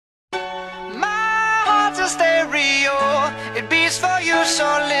is for you, so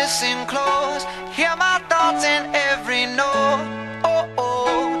listen close. Hear my thoughts in every note.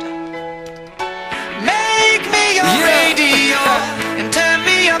 Make me your radio and turn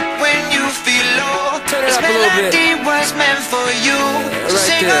me up when you feel low. This melody was meant for you, so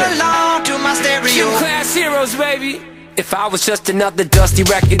sing along to my stereo. Class heroes, baby. If I was just another dusty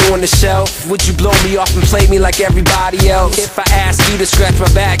record on the shelf, would you blow me off and play me like everybody else? If I asked you to scratch my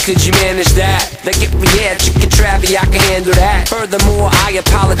back, could you manage that? Like if we had chicken travy, I can handle that. Furthermore, I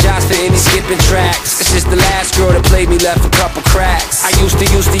apologize for any skipping tracks. This is the last girl that played me, left a couple cracks. I used to,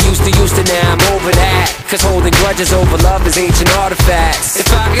 now I'm over that. Cause holding grudges over love is ancient artifacts.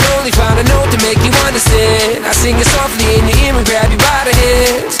 If I could only find a note to make you understand, I sing it softly in your ear and grab you by the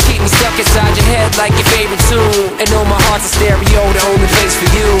hands. Keep me stuck inside your head like your favorite tune, and know my heart's a stereo, the only place for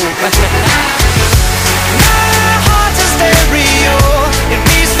you. My heart's a stereo, it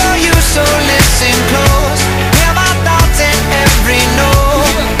beats for you, so listen close. Hear my thoughts in every note.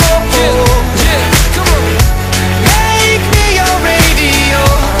 Come on. Make me your radio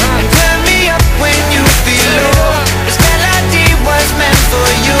and turn me up when you feel low. This melody was meant for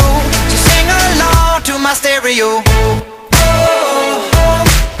you, so sing along to my stereo.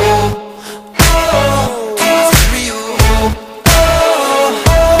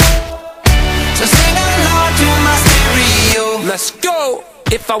 Let's go!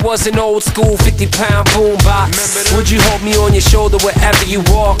 If I was an old school 50-pound boombox, would you hold me on your shoulder wherever you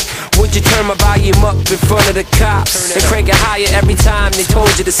walk? Would you turn my volume up in front of the cops and crank it higher every time they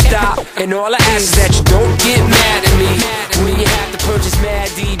told you to stop? And all I ask is that you don't get mad at me when you have to purchase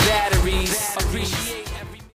Mad D batteries.